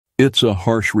It's a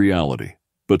harsh reality,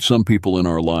 but some people in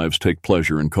our lives take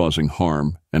pleasure in causing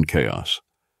harm and chaos.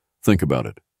 Think about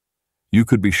it. You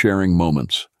could be sharing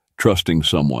moments, trusting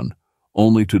someone,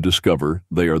 only to discover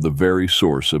they are the very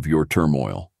source of your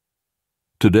turmoil.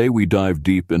 Today we dive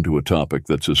deep into a topic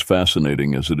that's as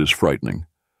fascinating as it is frightening,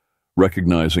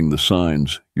 recognizing the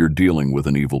signs you're dealing with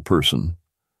an evil person.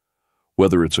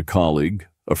 Whether it's a colleague,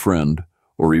 a friend,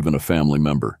 or even a family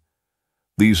member,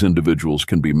 these individuals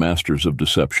can be masters of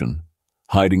deception,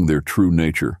 hiding their true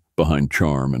nature behind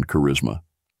charm and charisma.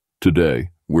 Today,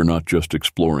 we're not just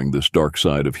exploring this dark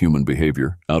side of human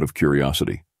behavior out of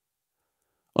curiosity.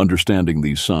 Understanding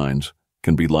these signs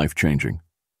can be life-changing.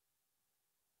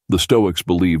 The Stoics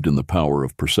believed in the power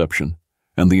of perception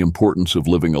and the importance of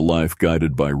living a life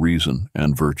guided by reason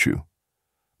and virtue.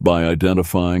 By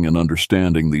identifying and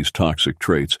understanding these toxic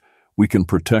traits, we can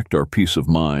protect our peace of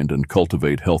mind and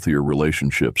cultivate healthier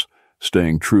relationships,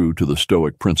 staying true to the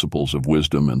Stoic principles of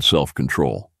wisdom and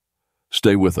self-control.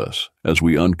 Stay with us as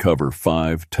we uncover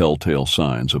 5 telltale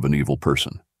signs of an evil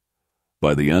person.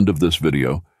 By the end of this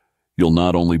video, you'll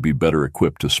not only be better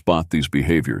equipped to spot these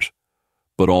behaviors,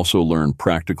 but also learn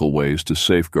practical ways to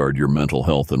safeguard your mental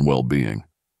health and well-being.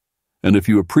 And if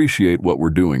you appreciate what we're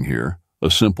doing here, a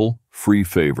simple, free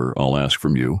favor I'll ask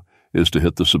from you is to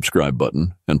hit the subscribe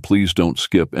button, and please don't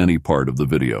skip any part of the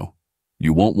video.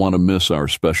 You won't want to miss our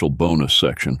special bonus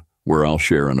section, where I'll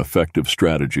share an effective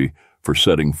strategy for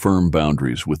setting firm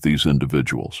boundaries with these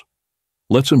individuals.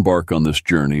 Let's embark on this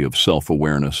journey of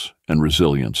self-awareness and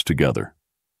resilience together.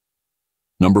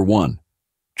 Number 1.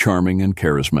 Charming and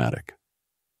charismatic.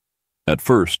 At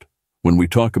first, when we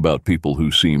talk about people who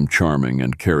seem charming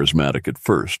and charismatic at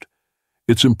first,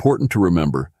 it's important to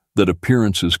remember that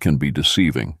appearances can be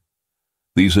deceiving.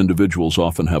 These individuals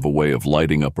often have a way of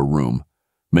lighting up a room,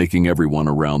 making everyone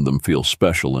around them feel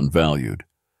special and valued.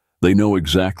 They know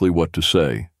exactly what to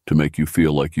say to make you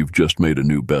feel like you've just made a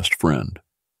new best friend.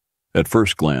 At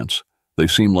first glance, they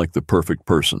seem like the perfect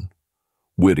person,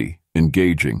 witty,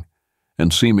 engaging,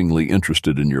 and seemingly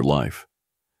interested in your life.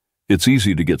 It's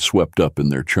easy to get swept up in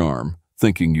their charm,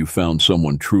 thinking you found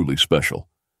someone truly special.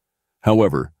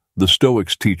 However, the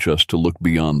Stoics teach us to look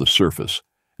beyond the surface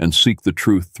and seek the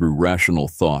truth through rational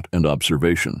thought and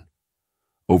observation.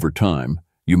 Over time,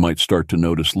 you might start to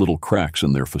notice little cracks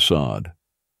in their facade.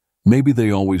 Maybe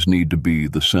they always need to be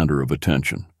the center of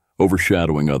attention,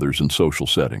 overshadowing others in social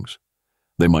settings.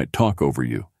 They might talk over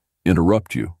you,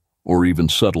 interrupt you, or even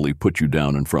subtly put you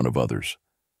down in front of others.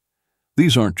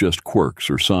 These aren't just quirks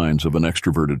or signs of an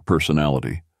extroverted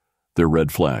personality. They're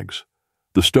red flags.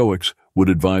 The Stoics would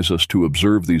advise us to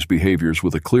observe these behaviors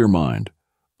with a clear mind,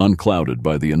 unclouded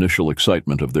by the initial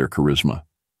excitement of their charisma.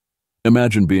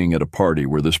 Imagine being at a party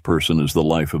where this person is the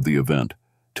life of the event,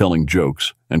 telling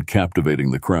jokes and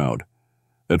captivating the crowd.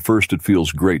 At first, it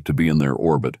feels great to be in their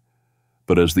orbit,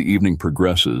 but as the evening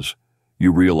progresses,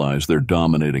 you realize they're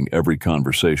dominating every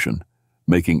conversation,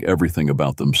 making everything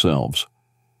about themselves.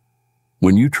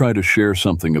 When you try to share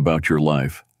something about your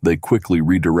life, they quickly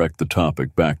redirect the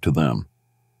topic back to them.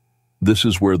 This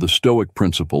is where the Stoic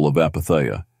principle of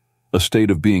apatheia, a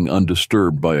state of being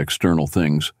undisturbed by external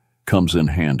things, comes in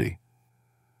handy.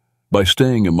 By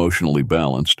staying emotionally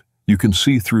balanced, you can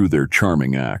see through their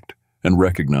charming act and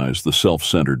recognize the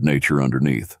self-centered nature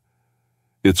underneath.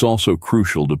 It's also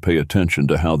crucial to pay attention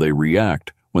to how they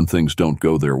react when things don't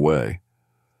go their way.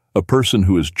 A person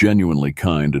who is genuinely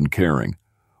kind and caring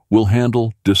will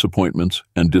handle disappointments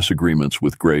and disagreements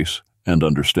with grace and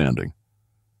understanding.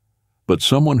 But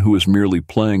someone who is merely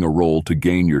playing a role to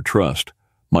gain your trust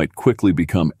might quickly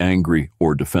become angry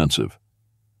or defensive.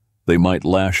 They might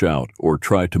lash out or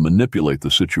try to manipulate the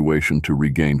situation to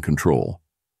regain control.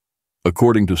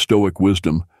 According to Stoic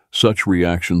wisdom, such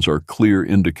reactions are clear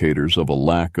indicators of a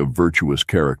lack of virtuous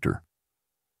character.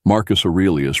 Marcus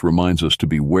Aurelius reminds us to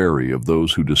be wary of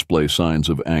those who display signs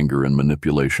of anger and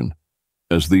manipulation,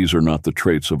 as these are not the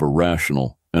traits of a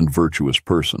rational and virtuous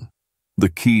person. The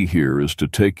key here is to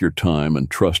take your time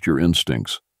and trust your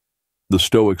instincts. The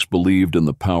Stoics believed in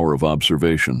the power of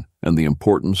observation and the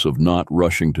importance of not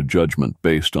rushing to judgment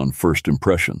based on first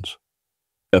impressions.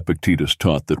 Epictetus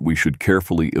taught that we should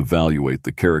carefully evaluate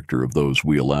the character of those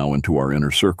we allow into our inner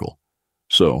circle.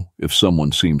 So, if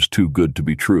someone seems too good to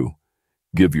be true,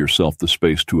 give yourself the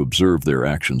space to observe their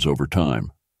actions over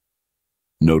time.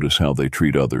 Notice how they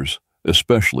treat others,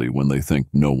 especially when they think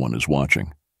no one is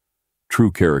watching.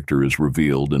 True character is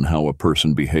revealed in how a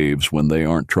person behaves when they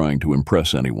aren't trying to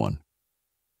impress anyone.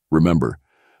 Remember,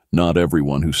 not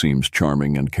everyone who seems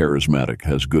charming and charismatic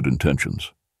has good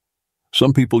intentions.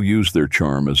 Some people use their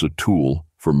charm as a tool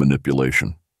for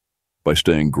manipulation. By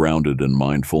staying grounded and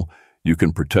mindful, you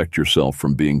can protect yourself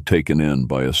from being taken in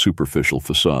by a superficial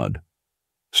facade.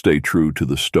 Stay true to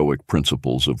the Stoic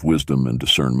principles of wisdom and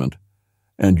discernment,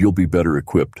 and you'll be better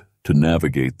equipped to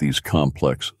navigate these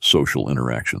complex social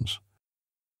interactions.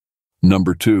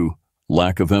 Number 2,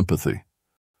 lack of empathy.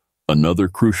 Another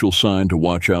crucial sign to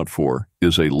watch out for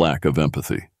is a lack of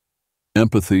empathy.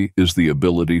 Empathy is the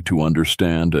ability to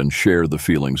understand and share the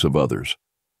feelings of others.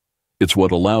 It's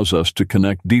what allows us to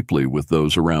connect deeply with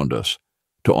those around us,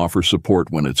 to offer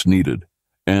support when it's needed,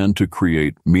 and to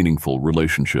create meaningful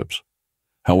relationships.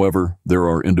 However, there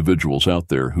are individuals out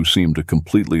there who seem to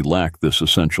completely lack this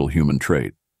essential human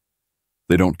trait.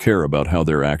 They don't care about how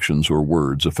their actions or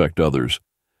words affect others,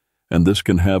 and this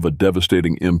can have a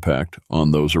devastating impact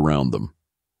on those around them.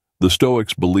 The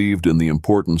Stoics believed in the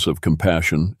importance of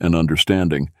compassion and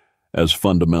understanding as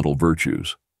fundamental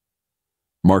virtues.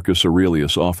 Marcus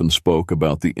Aurelius often spoke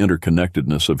about the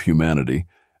interconnectedness of humanity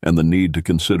and the need to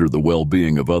consider the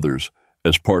well-being of others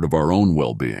as part of our own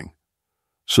well-being.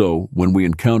 So, when we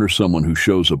encounter someone who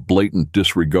shows a blatant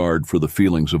disregard for the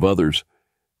feelings of others,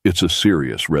 it's a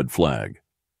serious red flag.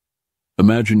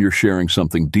 Imagine you're sharing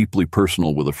something deeply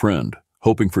personal with a friend,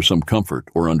 hoping for some comfort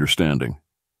or understanding.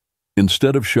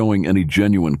 Instead of showing any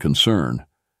genuine concern,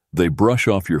 they brush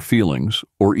off your feelings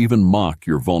or even mock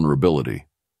your vulnerability.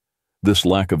 This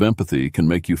lack of empathy can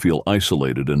make you feel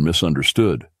isolated and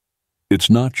misunderstood. It's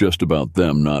not just about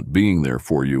them not being there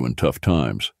for you in tough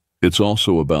times. It's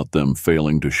also about them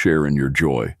failing to share in your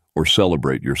joy or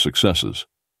celebrate your successes.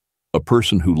 A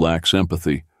person who lacks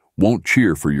empathy won't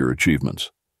cheer for your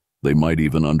achievements. They might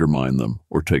even undermine them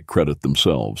or take credit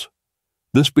themselves.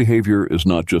 This behavior is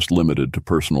not just limited to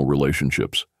personal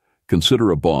relationships.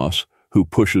 Consider a boss who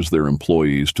pushes their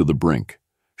employees to the brink,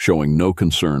 showing no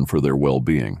concern for their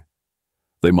well-being.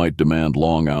 They might demand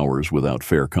long hours without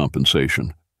fair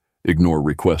compensation, ignore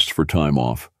requests for time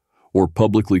off, or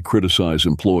publicly criticize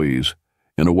employees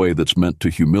in a way that's meant to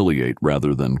humiliate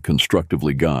rather than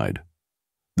constructively guide.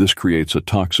 This creates a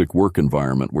toxic work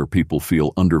environment where people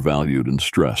feel undervalued and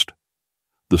stressed.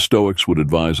 The Stoics would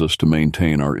advise us to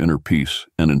maintain our inner peace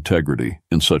and integrity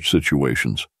in such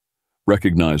situations,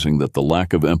 recognizing that the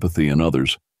lack of empathy in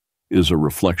others is a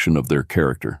reflection of their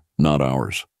character, not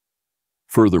ours.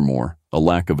 Furthermore, a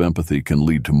lack of empathy can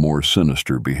lead to more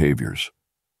sinister behaviors.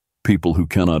 People who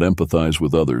cannot empathize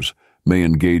with others may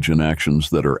engage in actions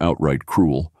that are outright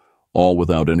cruel, all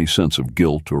without any sense of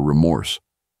guilt or remorse.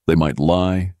 They might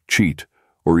lie, cheat,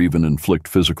 or even inflict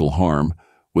physical harm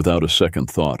without a second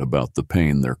thought about the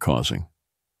pain they're causing.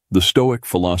 The Stoic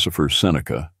philosopher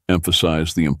Seneca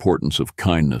emphasized the importance of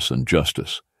kindness and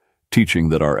justice, teaching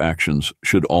that our actions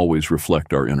should always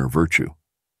reflect our inner virtue.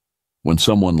 When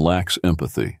someone lacks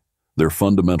empathy, they're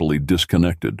fundamentally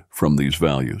disconnected from these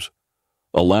values.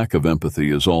 A lack of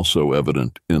empathy is also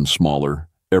evident in smaller,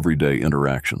 everyday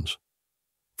interactions.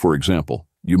 For example,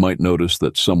 you might notice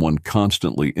that someone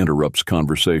constantly interrupts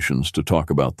conversations to talk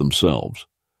about themselves,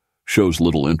 shows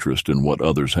little interest in what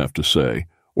others have to say,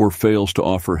 or fails to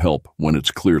offer help when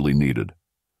it's clearly needed.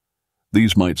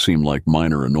 These might seem like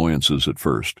minor annoyances at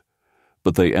first,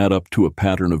 but they add up to a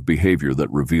pattern of behavior that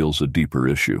reveals a deeper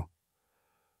issue.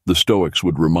 The Stoics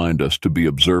would remind us to be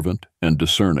observant and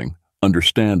discerning,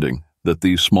 understanding that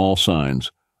these small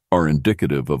signs are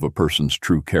indicative of a person's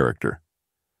true character.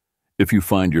 If you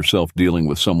find yourself dealing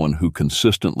with someone who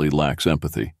consistently lacks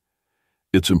empathy,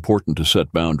 it's important to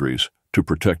set boundaries to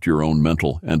protect your own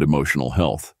mental and emotional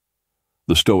health.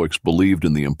 The Stoics believed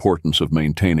in the importance of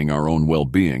maintaining our own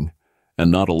well-being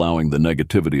and not allowing the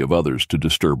negativity of others to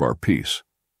disturb our peace.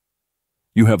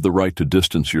 You have the right to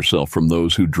distance yourself from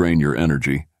those who drain your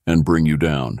energy and bring you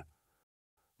down.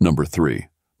 Number 3,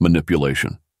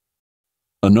 manipulation.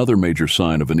 Another major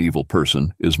sign of an evil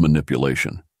person is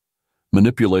manipulation.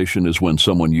 Manipulation is when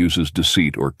someone uses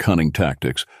deceit or cunning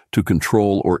tactics to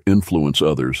control or influence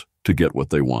others to get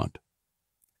what they want.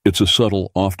 It's a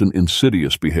subtle, often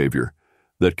insidious behavior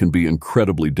that can be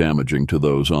incredibly damaging to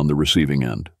those on the receiving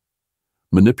end.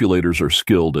 Manipulators are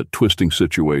skilled at twisting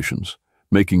situations,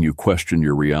 making you question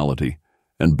your reality,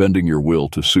 and bending your will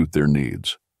to suit their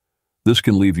needs. This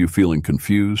can leave you feeling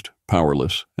confused,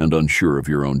 powerless, and unsure of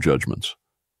your own judgments.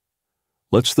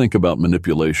 Let's think about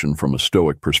manipulation from a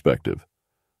Stoic perspective.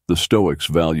 The Stoics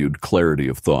valued clarity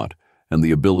of thought and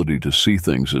the ability to see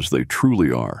things as they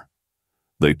truly are.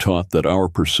 They taught that our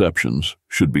perceptions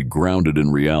should be grounded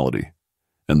in reality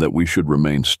and that we should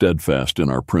remain steadfast in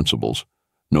our principles,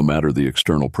 no matter the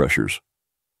external pressures.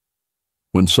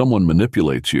 When someone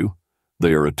manipulates you,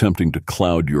 they are attempting to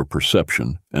cloud your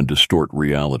perception and distort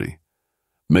reality,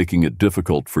 making it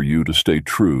difficult for you to stay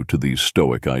true to these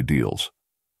Stoic ideals.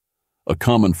 A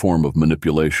common form of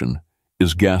manipulation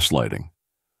is gaslighting,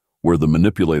 where the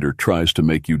manipulator tries to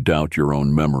make you doubt your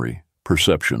own memory,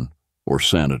 perception, or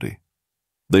sanity.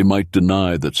 They might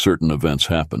deny that certain events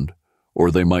happened, or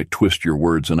they might twist your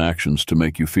words and actions to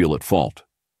make you feel at fault.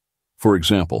 For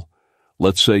example,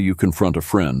 let's say you confront a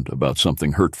friend about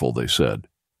something hurtful they said.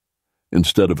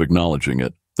 Instead of acknowledging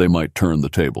it, they might turn the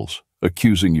tables,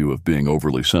 accusing you of being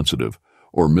overly sensitive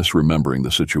or misremembering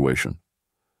the situation.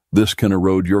 This can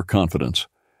erode your confidence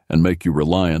and make you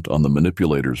reliant on the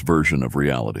manipulator's version of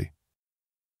reality.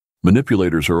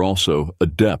 Manipulators are also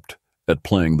adept at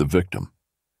playing the victim.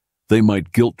 They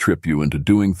might guilt-trip you into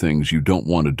doing things you don't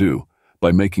want to do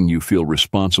by making you feel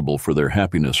responsible for their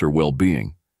happiness or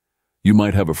well-being. You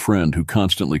might have a friend who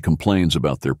constantly complains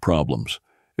about their problems,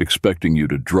 expecting you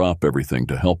to drop everything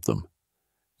to help them.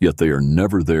 Yet they are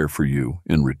never there for you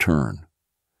in return.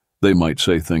 They might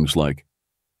say things like,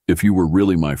 "If you were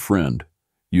really my friend,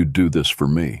 you'd do this for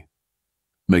me,"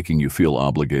 making you feel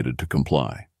obligated to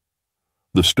comply.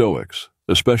 The Stoics,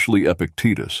 especially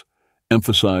Epictetus,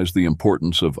 emphasize the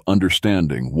importance of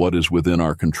understanding what is within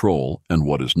our control and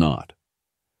what is not.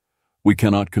 We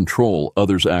cannot control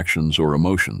others' actions or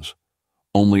emotions,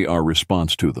 only our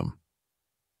response to them.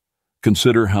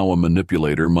 Consider how a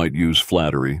manipulator might use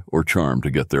flattery or charm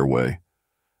to get their way.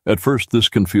 At first, this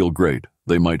can feel great.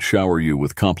 They might shower you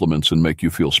with compliments and make you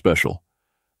feel special.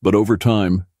 But over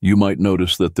time, you might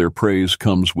notice that their praise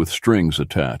comes with strings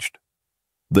attached.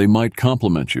 They might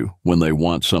compliment you when they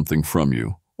want something from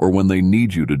you or when they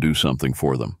need you to do something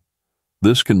for them.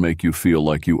 This can make you feel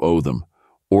like you owe them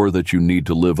or that you need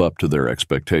to live up to their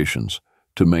expectations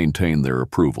to maintain their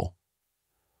approval.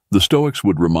 The Stoics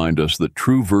would remind us that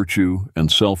true virtue and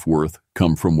self-worth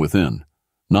come from within,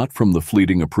 not from the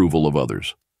fleeting approval of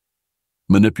others.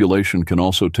 Manipulation can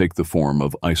also take the form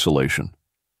of isolation.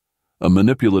 A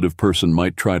manipulative person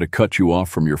might try to cut you off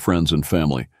from your friends and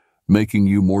family, making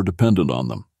you more dependent on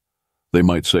them. They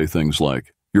might say things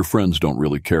like, "Your friends don't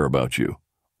really care about you,"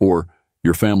 or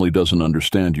 "Your family doesn't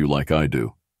understand you like I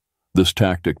do." This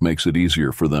tactic makes it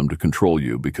easier for them to control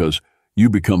you because you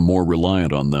become more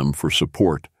reliant on them for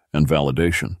support and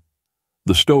validation.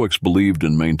 The Stoics believed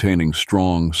in maintaining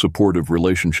strong, supportive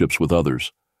relationships with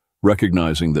others,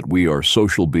 recognizing that we are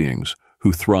social beings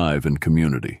who thrive in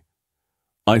community.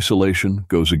 Isolation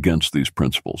goes against these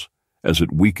principles, as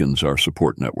it weakens our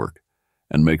support network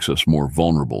and makes us more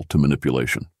vulnerable to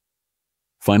manipulation.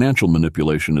 Financial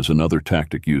manipulation is another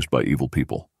tactic used by evil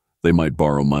people. They might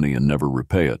borrow money and never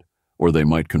repay it, or they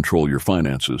might control your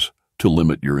finances to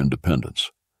limit your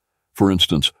independence. For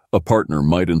instance, a partner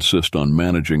might insist on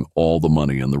managing all the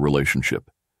money in the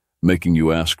relationship, making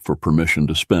you ask for permission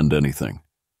to spend anything.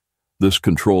 This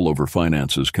control over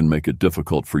finances can make it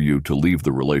difficult for you to leave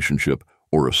the relationship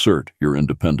or assert your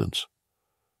independence.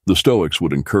 The Stoics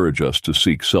would encourage us to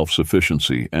seek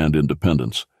self-sufficiency and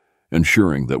independence,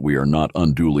 ensuring that we are not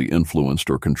unduly influenced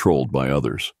or controlled by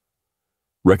others.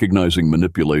 Recognizing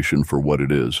manipulation for what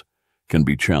it is can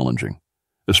be challenging,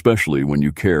 especially when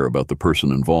you care about the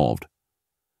person involved.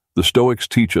 The Stoics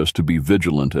teach us to be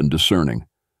vigilant and discerning,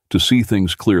 to see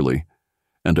things clearly,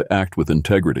 and to act with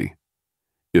integrity.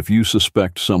 If you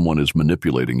suspect someone is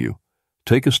manipulating you,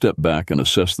 take a step back and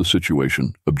assess the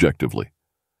situation objectively.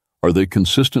 Are they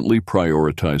consistently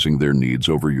prioritizing their needs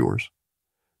over yours?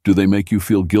 Do they make you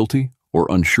feel guilty or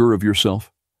unsure of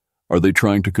yourself? Are they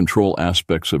trying to control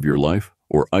aspects of your life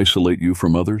or isolate you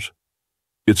from others?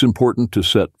 It's important to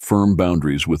set firm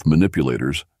boundaries with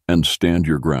manipulators and stand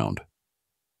your ground.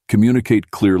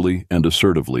 Communicate clearly and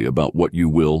assertively about what you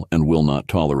will and will not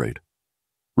tolerate.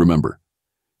 Remember,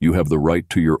 you have the right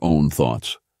to your own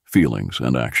thoughts, feelings,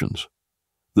 and actions.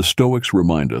 The Stoics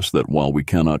remind us that while we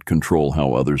cannot control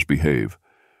how others behave,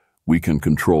 we can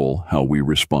control how we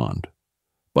respond.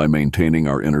 By maintaining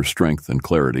our inner strength and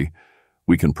clarity,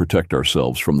 we can protect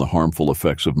ourselves from the harmful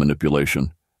effects of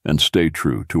manipulation and stay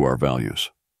true to our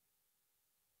values.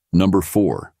 Number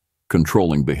 4,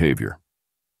 controlling behavior.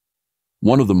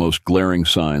 One of the most glaring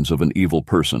signs of an evil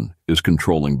person is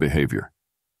controlling behavior.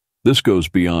 This goes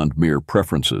beyond mere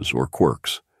preferences or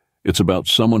quirks. It's about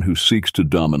someone who seeks to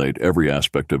dominate every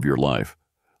aspect of your life,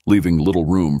 leaving little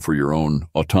room for your own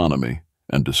autonomy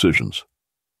and decisions.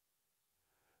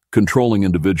 Controlling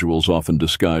individuals often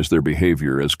disguise their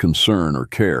behavior as concern or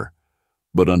care,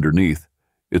 but underneath,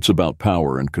 it's about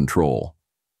power and control.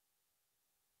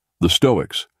 The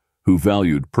Stoics, who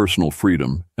valued personal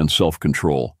freedom and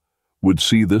self-control, would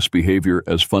see this behavior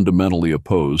as fundamentally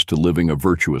opposed to living a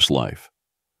virtuous life.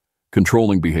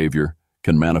 Controlling behavior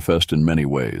can manifest in many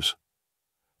ways.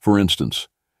 For instance,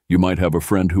 you might have a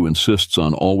friend who insists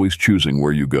on always choosing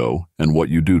where you go and what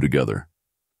you do together.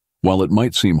 While it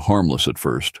might seem harmless at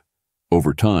first,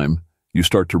 Over time, you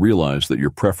start to realize that your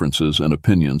preferences and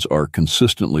opinions are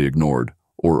consistently ignored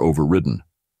or overridden.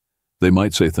 They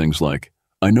might say things like,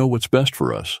 "I know what's best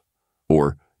for us,"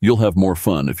 or "You'll have more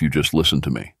fun if you just listen to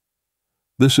me."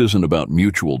 This isn't about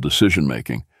mutual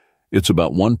decision-making. It's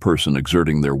about one person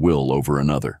exerting their will over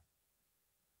another.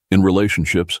 In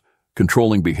relationships,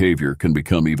 controlling behavior can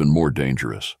become even more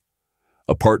dangerous.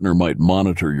 A partner might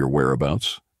monitor your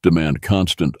whereabouts, demand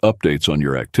constant updates on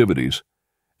your activities,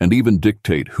 and even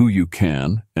dictate who you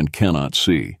can and cannot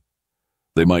see.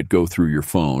 They might go through your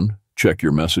phone, check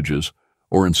your messages,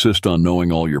 or insist on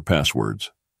knowing all your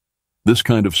passwords. This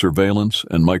kind of surveillance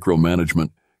and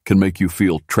micromanagement can make you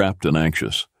feel trapped and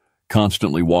anxious,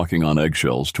 constantly walking on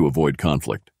eggshells to avoid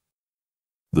conflict.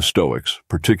 The Stoics,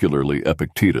 particularly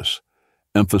Epictetus,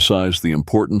 emphasize the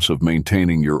importance of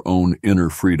maintaining your own inner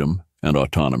freedom and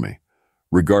autonomy,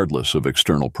 regardless of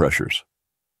external pressures.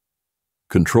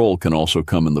 Control can also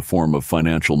come in the form of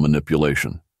financial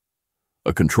manipulation.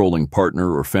 A controlling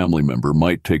partner or family member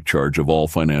might take charge of all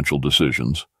financial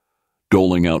decisions,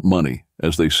 doling out money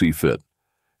as they see fit,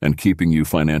 and keeping you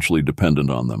financially dependent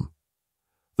on them.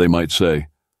 They might say,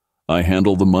 "I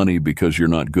handle the money because you're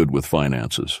not good with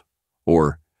finances,"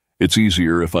 or "It's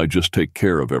easier if I just take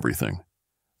care of everything."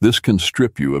 This can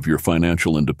strip you of your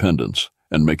financial independence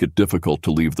and make it difficult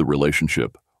to leave the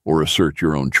relationship or assert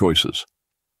your own choices.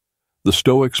 The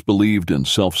Stoics believed in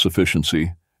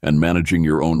self-sufficiency and managing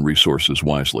your own resources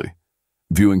wisely,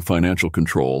 viewing financial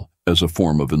control as a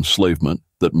form of enslavement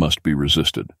that must be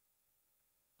resisted.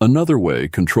 Another way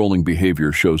controlling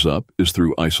behavior shows up is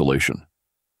through isolation.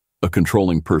 A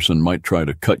controlling person might try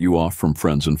to cut you off from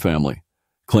friends and family,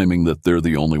 claiming that they're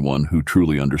the only one who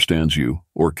truly understands you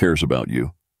or cares about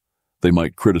you. They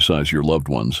might criticize your loved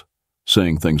ones,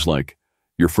 saying things like,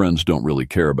 "Your friends don't really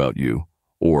care about you,"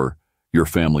 or "Your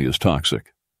family is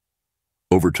toxic."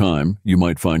 Over time, you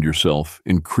might find yourself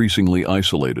increasingly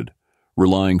isolated,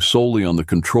 relying solely on the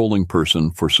controlling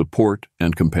person for support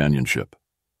and companionship.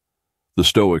 The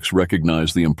Stoics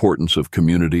recognize the importance of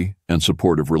community and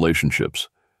supportive relationships,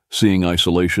 seeing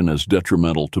isolation as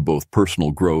detrimental to both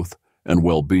personal growth and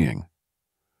well-being.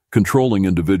 Controlling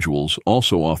individuals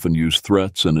also often use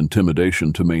threats and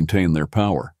intimidation to maintain their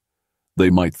power. They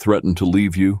might threaten to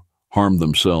leave you, harm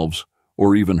themselves,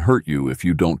 or even hurt you if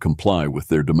you don't comply with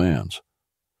their demands.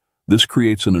 This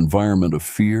creates an environment of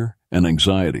fear and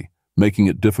anxiety, making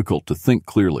it difficult to think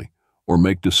clearly or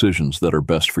make decisions that are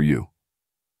best for you.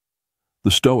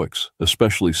 The Stoics,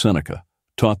 especially Seneca,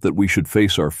 taught that we should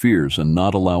face our fears and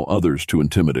not allow others to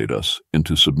intimidate us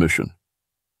into submission.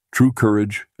 True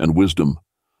courage and wisdom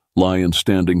lie in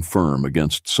standing firm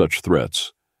against such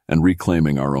threats and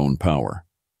reclaiming our own power.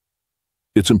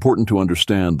 It's important to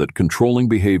understand that controlling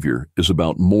behavior is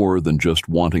about more than just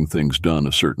wanting things done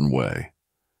a certain way.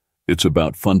 It's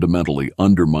about fundamentally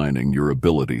undermining your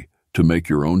ability to make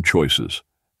your own choices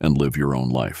and live your own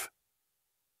life.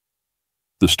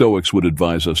 The Stoics would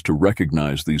advise us to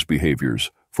recognize these behaviors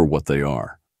for what they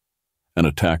are: an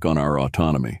attack on our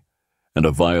autonomy and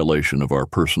a violation of our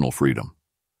personal freedom.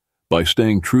 By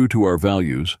staying true to our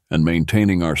values and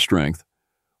maintaining our strength,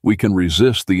 we can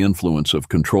resist the influence of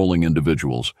controlling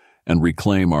individuals and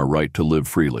reclaim our right to live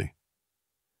freely.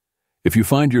 If you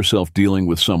find yourself dealing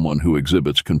with someone who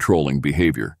exhibits controlling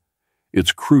behavior,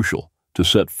 it's crucial to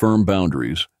set firm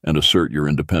boundaries and assert your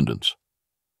independence.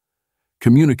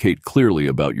 Communicate clearly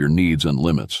about your needs and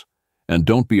limits, and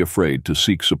don't be afraid to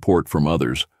seek support from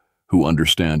others who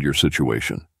understand your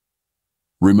situation.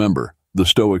 Remember, the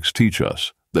Stoics teach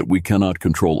us that we cannot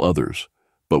control others,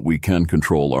 but we can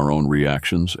control our own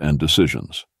reactions and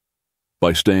decisions.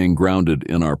 By staying grounded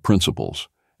in our principles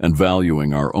and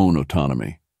valuing our own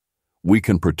autonomy, we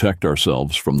can protect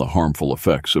ourselves from the harmful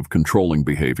effects of controlling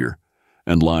behavior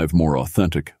and live more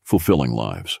authentic, fulfilling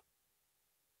lives.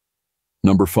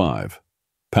 Number 5.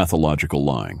 Pathological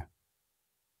lying.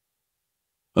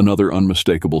 Another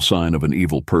unmistakable sign of an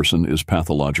evil person is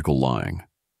pathological lying.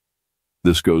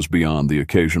 This goes beyond the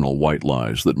occasional white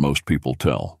lies that most people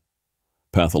tell.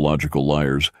 Pathological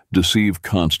liars deceive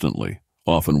constantly,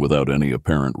 often without any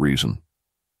apparent reason.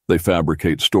 They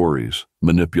fabricate stories,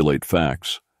 manipulate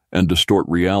facts, and distort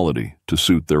reality to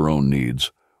suit their own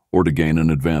needs or to gain an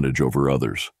advantage over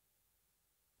others.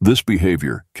 This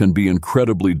behavior can be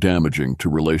incredibly damaging to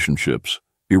relationships,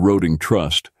 eroding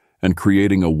trust, and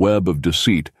creating a web of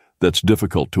deceit that's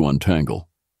difficult to untangle.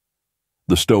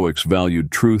 The Stoics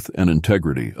valued truth and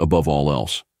integrity above all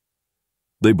else.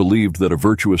 They believed that a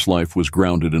virtuous life was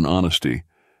grounded in honesty,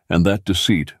 and that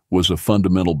deceit was a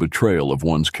fundamental betrayal of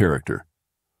one's character.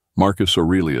 Marcus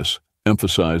Aurelius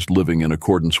emphasized living in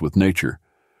accordance with nature,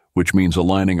 which means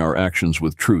aligning our actions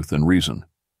with truth and reason.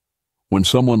 When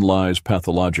someone lies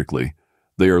pathologically,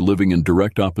 they are living in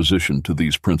direct opposition to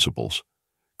these principles,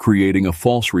 creating a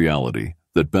false reality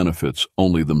that benefits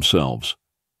only themselves.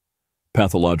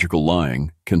 Pathological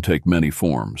lying can take many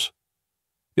forms.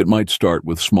 It might start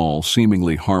with small,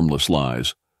 seemingly harmless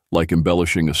lies, like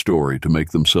embellishing a story to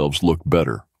make themselves look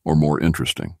better or more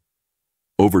interesting.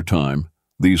 Over time,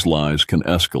 these lies can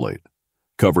escalate,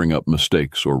 covering up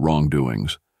mistakes or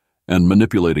wrongdoings, and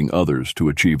manipulating others to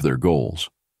achieve their goals.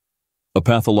 A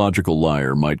pathological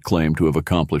liar might claim to have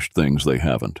accomplished things they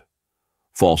haven't,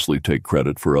 falsely take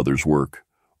credit for others' work,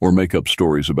 or make up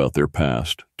stories about their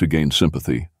past to gain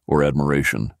sympathy or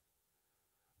admiration.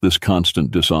 This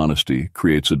constant dishonesty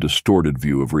creates a distorted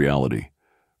view of reality,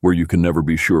 where you can never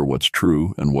be sure what's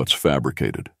true and what's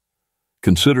fabricated.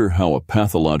 Consider how a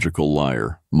pathological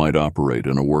liar might operate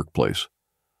in a workplace.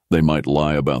 They might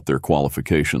lie about their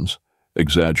qualifications,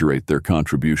 exaggerate their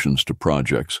contributions to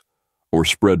projects, or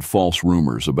spread false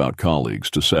rumors about colleagues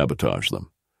to sabotage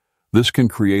them. This can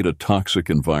create a toxic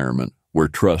environment where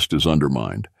trust is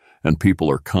undermined and people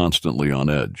are constantly on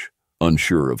edge,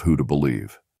 unsure of who to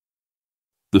believe.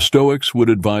 The Stoics would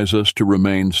advise us to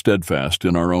remain steadfast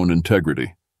in our own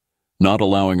integrity, not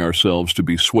allowing ourselves to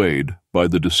be swayed by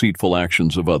the deceitful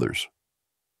actions of others.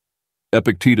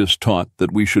 Epictetus taught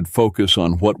that we should focus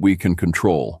on what we can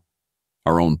control,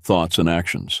 our own thoughts and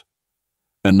actions,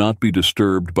 and not be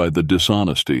disturbed by the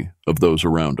dishonesty of those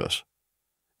around us.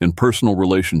 In personal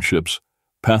relationships,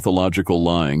 pathological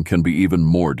lying can be even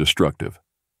more destructive.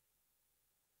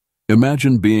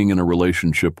 Imagine being in a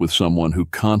relationship with someone who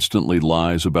constantly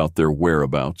lies about their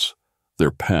whereabouts,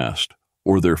 their past,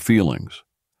 or their feelings.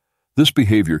 This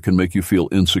behavior can make you feel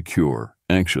insecure,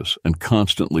 anxious, and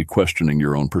constantly questioning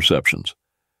your own perceptions.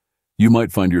 You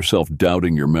might find yourself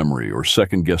doubting your memory or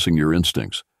second-guessing your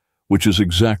instincts, which is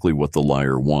exactly what the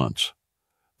liar wants.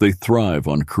 They thrive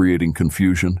on creating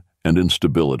confusion and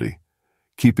instability,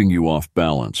 keeping you off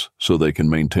balance so they can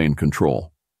maintain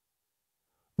control.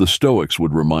 The Stoics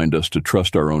would remind us to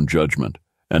trust our own judgment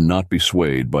and not be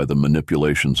swayed by the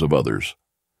manipulations of others.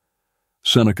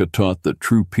 Seneca taught that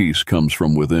true peace comes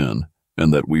from within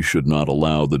and that we should not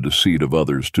allow the deceit of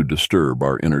others to disturb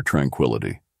our inner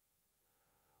tranquility.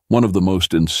 One of the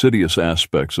most insidious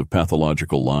aspects of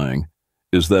pathological lying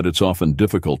is that it's often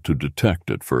difficult to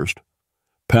detect at first.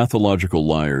 Pathological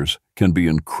liars can be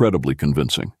incredibly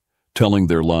convincing, telling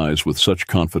their lies with such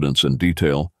confidence and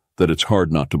detail that it's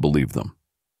hard not to believe them.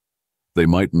 They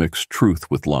might mix truth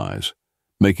with lies,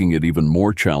 making it even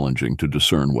more challenging to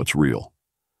discern what's real.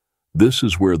 This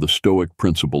is where the Stoic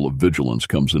principle of vigilance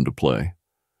comes into play.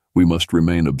 We must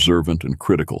remain observant and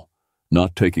critical,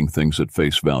 not taking things at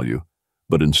face value,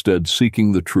 but instead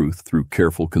seeking the truth through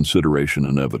careful consideration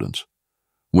and evidence.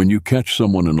 When you catch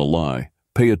someone in a lie,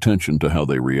 pay attention to how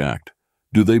they react.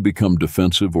 Do they become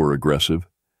defensive or aggressive?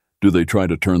 Do they try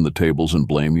to turn the tables and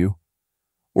blame you?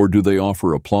 Or do they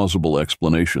offer a plausible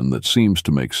explanation that seems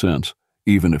to make sense,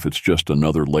 even if it's just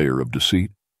another layer of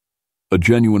deceit? A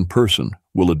genuine person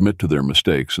will admit to their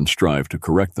mistakes and strive to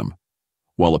correct them,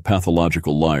 while a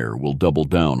pathological liar will double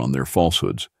down on their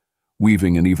falsehoods,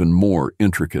 weaving an even more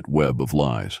intricate web of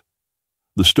lies.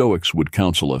 The Stoics would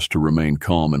counsel us to remain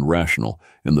calm and rational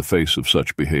in the face of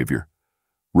such behavior,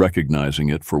 recognizing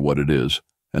it for what it is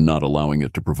and not allowing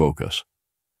it to provoke us.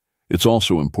 It's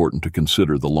also important to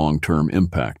consider the long-term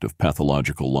impact of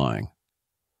pathological lying.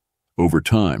 Over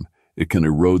time, it can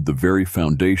erode the very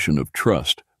foundation of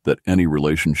trust that any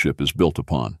relationship is built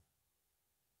upon.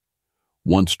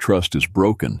 Once trust is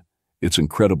broken, it's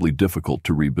incredibly difficult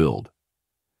to rebuild.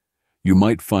 You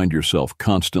might find yourself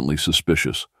constantly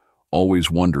suspicious,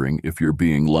 always wondering if you're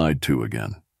being lied to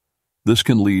again. This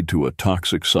can lead to a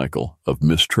toxic cycle of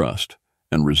mistrust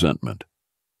and resentment.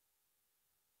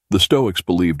 The Stoics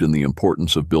believed in the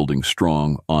importance of building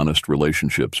strong, honest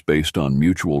relationships based on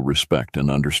mutual respect and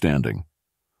understanding.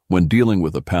 When dealing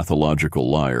with a pathological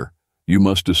liar, you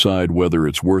must decide whether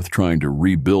it's worth trying to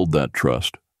rebuild that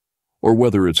trust or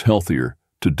whether it's healthier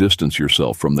to distance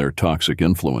yourself from their toxic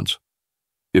influence.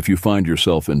 If you find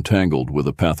yourself entangled with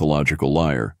a pathological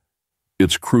liar,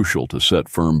 it's crucial to set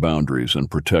firm boundaries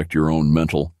and protect your own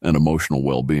mental and emotional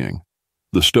well-being.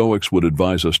 The Stoics would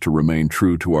advise us to remain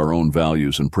true to our own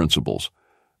values and principles,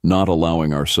 not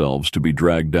allowing ourselves to be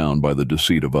dragged down by the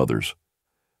deceit of others.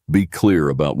 Be clear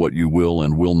about what you will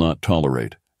and will not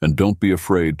tolerate, and don't be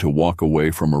afraid to walk away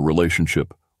from a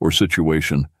relationship or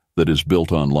situation that is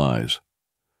built on lies.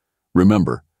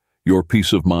 Remember, your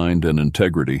peace of mind and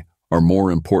integrity are more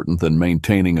important than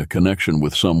maintaining a connection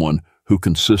with someone who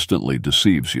consistently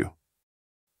deceives you.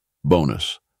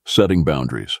 Bonus: setting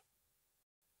boundaries.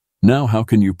 Now, how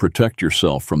can you protect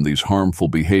yourself from these harmful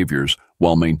behaviors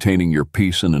while maintaining your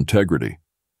peace and integrity?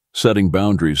 Setting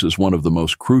boundaries is one of the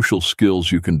most crucial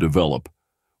skills you can develop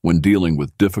when dealing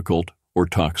with difficult or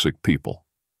toxic people.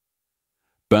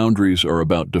 Boundaries are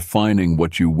about defining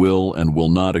what you will and will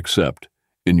not accept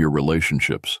in your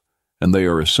relationships, and they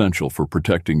are essential for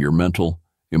protecting your mental,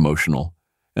 emotional,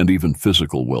 and even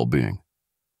physical well-being.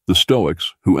 The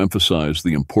Stoics, who emphasize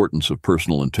the importance of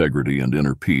personal integrity and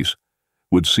inner peace,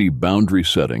 would see boundary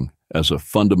setting as a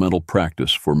fundamental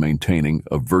practice for maintaining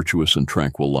a virtuous and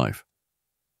tranquil life.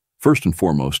 First and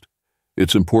foremost,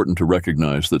 it's important to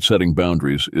recognize that setting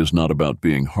boundaries is not about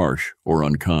being harsh or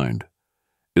unkind.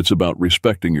 It's about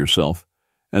respecting yourself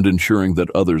and ensuring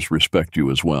that others respect you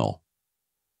as well.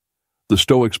 The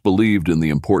Stoics believed in the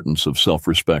importance of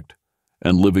self-respect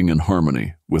and living in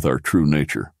harmony with our true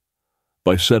nature.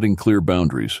 By setting clear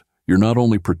boundaries, you're not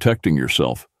only protecting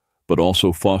yourself, but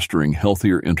also fostering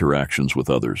healthier interactions with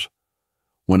others.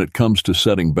 When it comes to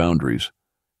setting boundaries,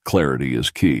 clarity is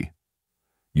key.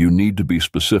 You need to be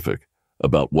specific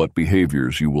about what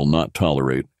behaviors you will not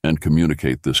tolerate and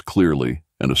communicate this clearly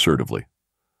and assertively.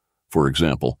 For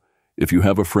example, if you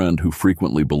have a friend who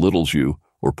frequently belittles you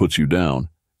or puts you down,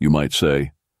 you might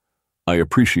say, "I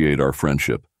appreciate our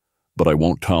friendship, but I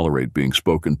won't tolerate being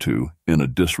spoken to in a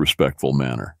disrespectful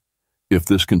manner. If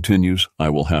this continues, I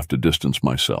will have to distance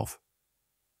myself."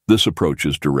 This approach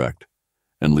is direct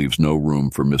and leaves no room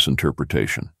for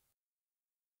misinterpretation.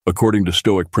 According to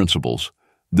Stoic principles,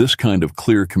 this kind of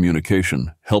clear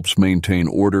communication helps maintain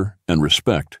order and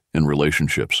respect in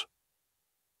relationships.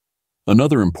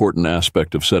 Another important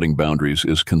aspect of setting boundaries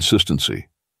is consistency.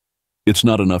 It's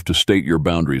not enough to state your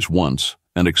boundaries once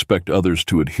and expect others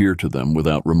to adhere to them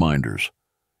without reminders.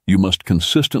 You must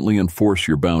consistently enforce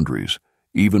your boundaries,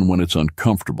 even when it's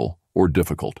uncomfortable or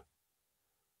difficult.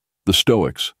 The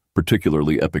Stoics,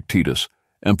 particularly Epictetus,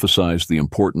 emphasized the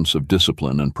importance of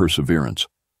discipline and perseverance.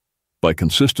 By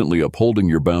consistently upholding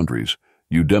your boundaries,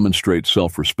 you demonstrate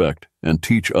self-respect and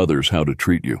teach others how to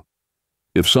treat you.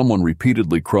 If someone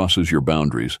repeatedly crosses your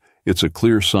boundaries, it's a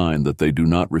clear sign that they do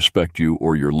not respect you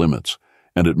or your limits,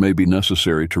 and it may be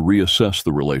necessary to reassess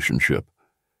the relationship.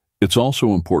 It's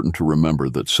also important to remember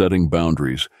that setting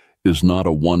boundaries is not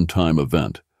a one-time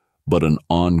event, but an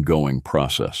ongoing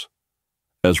process.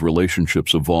 As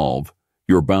relationships evolve,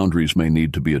 your boundaries may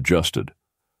need to be adjusted.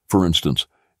 For instance,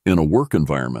 in a work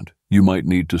environment, you might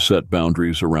need to set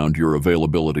boundaries around your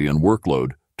availability and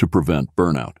workload to prevent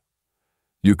burnout.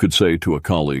 You could say to a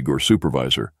colleague or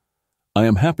supervisor, "I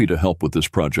am happy to help with this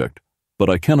project, but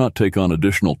I cannot take on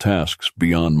additional tasks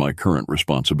beyond my current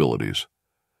responsibilities."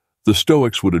 The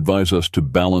Stoics would advise us to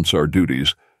balance our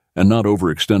duties and not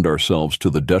overextend ourselves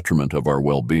to the detriment of our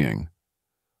well-being.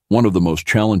 One of the most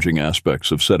challenging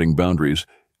aspects of setting boundaries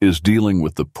is dealing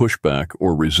with the pushback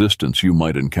or resistance you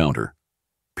might encounter.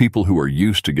 People who are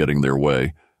used to getting their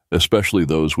way, especially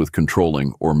those with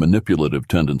controlling or manipulative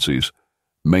tendencies,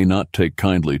 may not take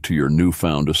kindly to your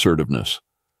newfound assertiveness.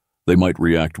 They might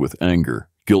react with anger,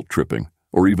 guilt-tripping,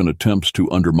 or even attempts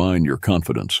to undermine your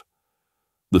confidence.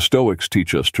 The Stoics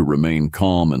teach us to remain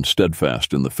calm and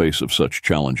steadfast in the face of such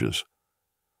challenges.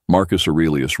 Marcus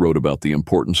Aurelius wrote about the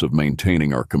importance of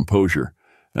maintaining our composure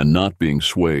and not being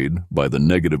swayed by the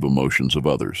negative emotions of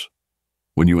others.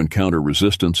 When you encounter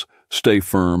resistance, stay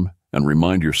firm and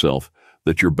remind yourself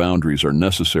that your boundaries are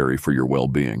necessary for your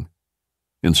well-being.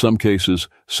 In some cases,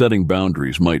 setting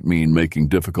boundaries might mean making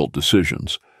difficult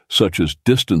decisions, such as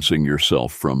distancing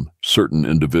yourself from certain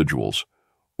individuals,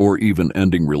 or even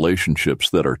ending relationships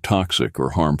that are toxic or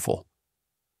harmful.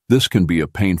 This can be a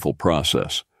painful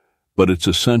process, but it's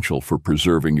essential for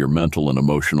preserving your mental and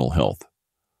emotional health.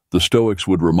 The Stoics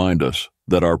would remind us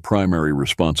that our primary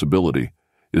responsibility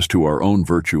is to our own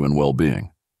virtue and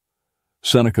well-being.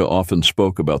 Seneca often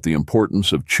spoke about the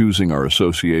importance of choosing our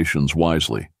associations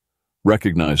wisely,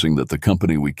 recognizing that the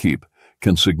company we keep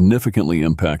can significantly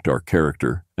impact our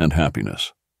character and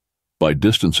happiness. By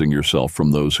distancing yourself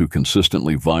from those who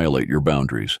consistently violate your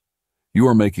boundaries, you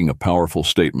are making a powerful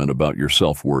statement about your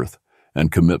self-worth and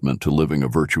commitment to living a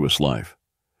virtuous life.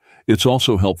 It's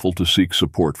also helpful to seek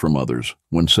support from others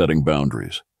when setting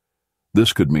boundaries.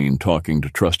 This could mean talking to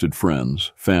trusted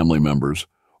friends, family members,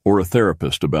 or a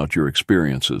therapist about your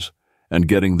experiences and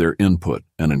getting their input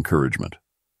and encouragement.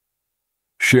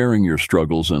 Sharing your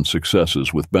struggles and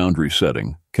successes with boundary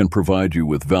setting can provide you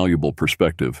with valuable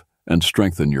perspective and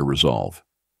strengthen your resolve.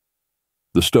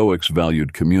 The Stoics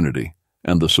valued community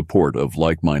and the support of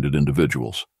like-minded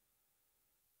individuals.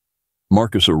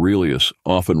 Marcus Aurelius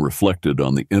often reflected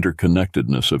on the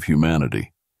interconnectedness of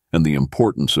humanity and the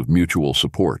importance of mutual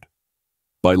support.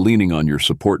 By leaning on your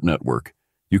support network,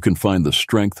 you can find the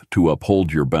strength to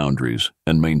uphold your boundaries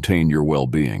and maintain your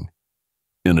well-being.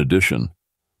 In addition,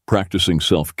 practicing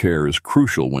self-care is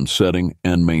crucial when setting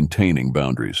and maintaining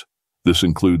boundaries. This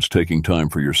includes taking time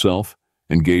for yourself,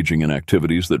 engaging in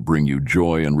activities that bring you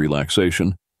joy and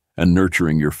relaxation, and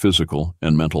nurturing your physical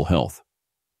and mental health.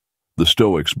 The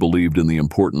Stoics believed in the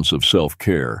importance of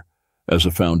self-care as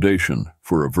a foundation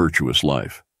for a virtuous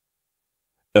life.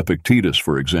 Epictetus,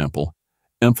 for example,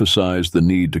 emphasized the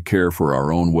need to care for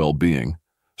our own well-being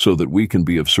so that we can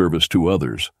be of service to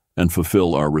others and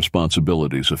fulfill our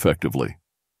responsibilities effectively.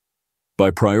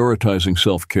 By prioritizing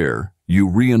self-care, you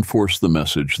reinforce the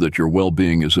message that your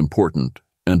well-being is important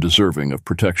and deserving of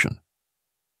protection.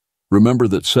 Remember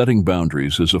that setting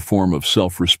boundaries is a form of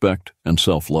self-respect and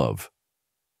self-love.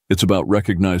 It's about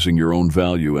recognizing your own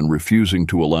value and refusing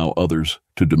to allow others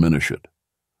to diminish it.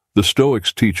 The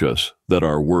Stoics teach us that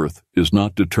our worth is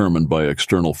not determined by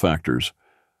external factors,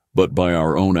 but by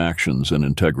our own actions and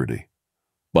integrity.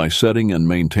 By setting and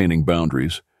maintaining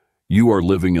boundaries, you are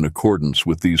living in accordance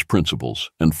with these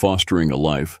principles and fostering a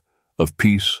life of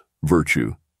peace,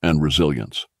 virtue, and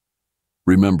resilience.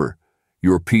 Remember,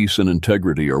 your peace and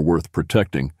integrity are worth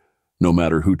protecting, no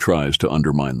matter who tries to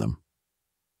undermine them.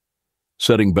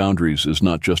 Setting boundaries is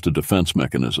not just a defense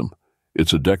mechanism,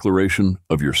 it's a declaration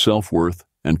of your self-worth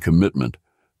and commitment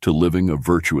to living a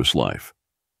virtuous life.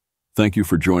 Thank you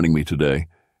for joining me today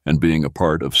and being a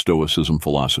part of Stoicism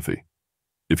philosophy.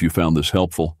 If you found this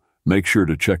helpful, make sure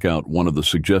to check out one of the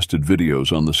suggested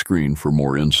videos on the screen for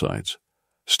more insights.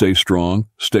 Stay strong,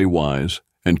 stay wise,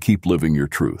 and keep living your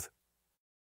truth.